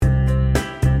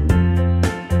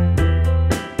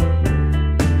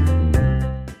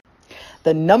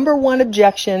The number one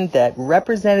objection that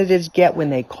representatives get when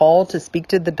they call to speak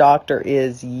to the doctor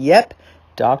is, yep,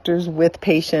 doctor's with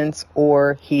patients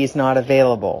or he's not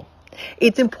available.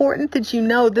 It's important that you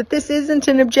know that this isn't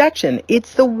an objection.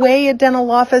 It's the way a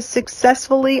dental office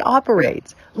successfully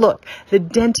operates. Look, the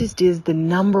dentist is the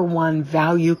number one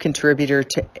value contributor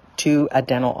to a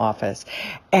dental office.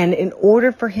 And in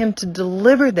order for him to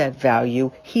deliver that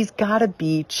value, he's got to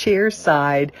be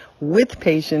chair-side with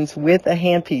patients with a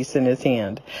handpiece in his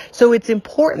hand. So it's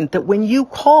important that when you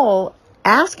call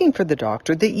asking for the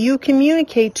doctor, that you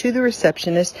communicate to the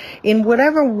receptionist in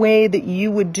whatever way that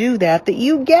you would do that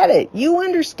you get it. You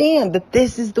understand that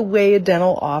this is the way a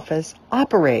dental office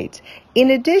operates.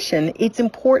 In addition, it's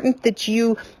important that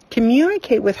you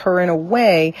communicate with her in a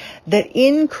way that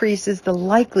increases the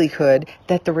likelihood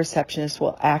that the receptionist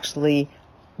will actually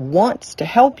wants to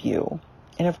help you.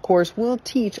 And of course, we'll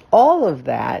teach all of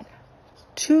that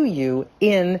to you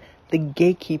in the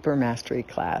Gatekeeper Mastery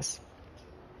class.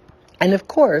 And of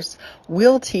course,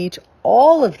 we'll teach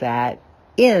all of that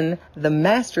in the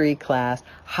Mastery class,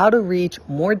 how to reach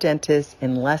more dentists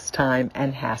in less time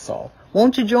and hassle.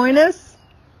 Won't you join us?